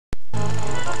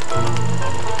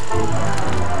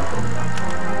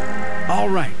All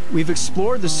right, we've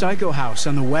explored the Psycho House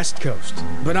on the West Coast,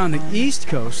 but on the East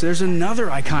Coast, there's another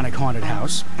iconic haunted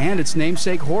house and its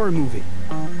namesake horror movie.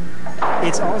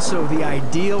 It's also the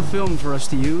ideal film for us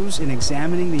to use in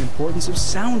examining the importance of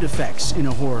sound effects in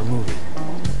a horror movie.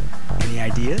 Any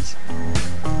ideas?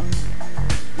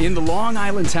 In the Long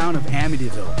Island town of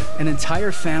Amityville, an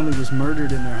entire family was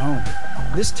murdered in their home.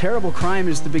 This terrible crime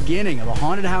is the beginning of a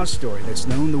haunted house story that's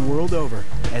known the world over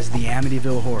as the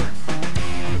Amityville Horror.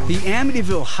 The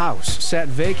Amityville house sat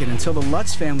vacant until the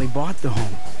Lutz family bought the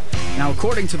home. Now,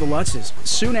 according to the Lutzes,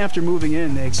 soon after moving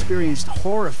in, they experienced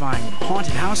horrifying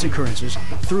haunted house occurrences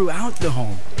throughout the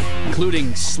home,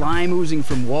 including slime oozing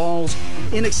from walls,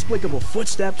 inexplicable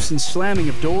footsteps and slamming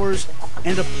of doors,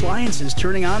 and appliances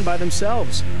turning on by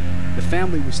themselves. The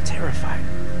family was terrified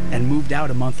and moved out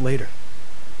a month later.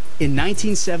 In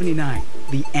 1979,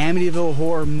 the Amityville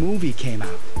Horror movie came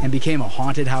out and became a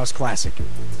haunted house classic.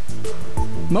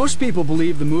 Most people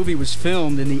believe the movie was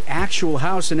filmed in the actual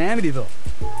house in Amityville.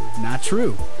 Not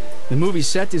true. The movie's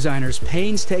set designers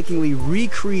painstakingly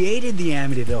recreated the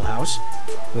Amityville house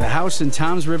with a house in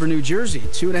Toms River, New Jersey,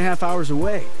 2.5 hours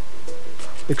away.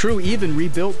 The crew even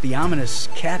rebuilt the ominous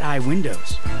cat-eye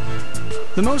windows.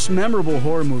 The most memorable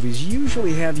horror movies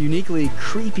usually have uniquely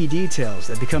creepy details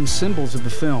that become symbols of the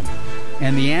film,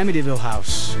 and the Amityville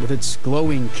house, with its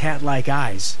glowing cat-like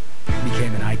eyes,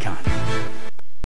 became an icon.